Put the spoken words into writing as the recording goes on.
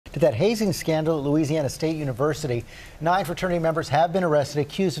To that hazing scandal at Louisiana State University, 9 fraternity members have been arrested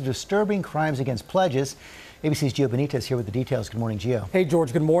accused of disturbing crimes against pledges. ABC's Gio Benitez here with the details. Good morning, Gio. Hey,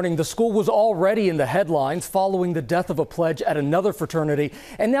 George, good morning. The school was already in the headlines following the death of a pledge at another fraternity.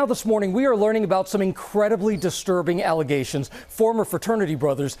 And now this morning, we are learning about some incredibly disturbing allegations. Former fraternity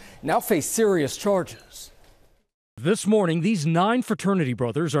brothers now face serious charges. This morning, these 9 fraternity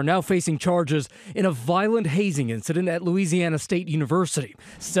brothers are now facing charges in a violent hazing incident at Louisiana State University.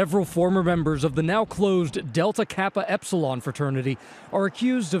 Several former members of the now closed Delta Kappa Epsilon fraternity are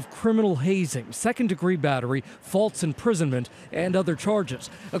accused of criminal hazing, second-degree battery, false imprisonment, and other charges.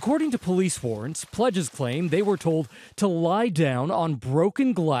 According to police warrants, pledges claim they were told to lie down on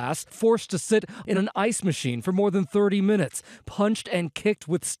broken glass, forced to sit in an ice machine for more than 30 minutes, punched and kicked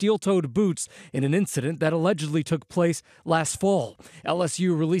with steel-toed boots in an incident that allegedly took place last fall.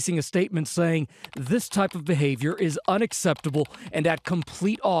 LSU releasing a statement saying this type of behavior is unacceptable and at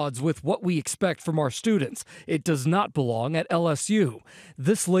complete odds with what we expect from our students. It does not belong at LSU.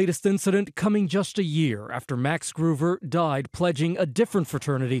 This latest incident coming just a year after Max Groover died pledging a different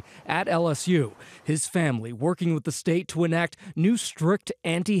fraternity at LSU. His family working with the state to enact new strict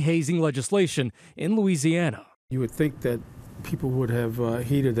anti-hazing legislation in Louisiana. You would think that people would have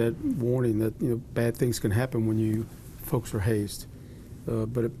heeded that warning that bad things can happen when you folks are hazed,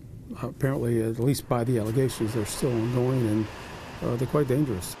 but apparently, at least by the allegations, they're still ongoing and they're quite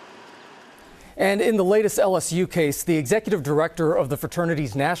dangerous. And in the latest LSU case, the executive director of the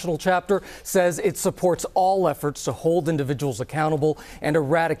fraternity's national chapter says it supports all efforts to hold individuals accountable and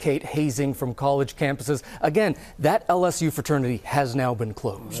eradicate hazing from college campuses. Again, that LSU fraternity has now been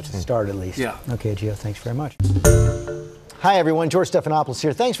closed. That's a start, at least. Yeah. Okay, Gio, thanks very much. Hi, everyone. George Stephanopoulos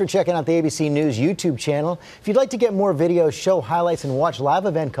here. Thanks for checking out the ABC News YouTube channel. If you'd like to get more videos, show highlights, and watch live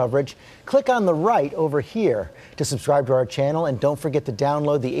event coverage, click on the right over here to subscribe to our channel. And don't forget to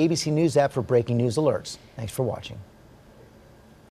download the ABC News app for breaking news alerts. Thanks for watching.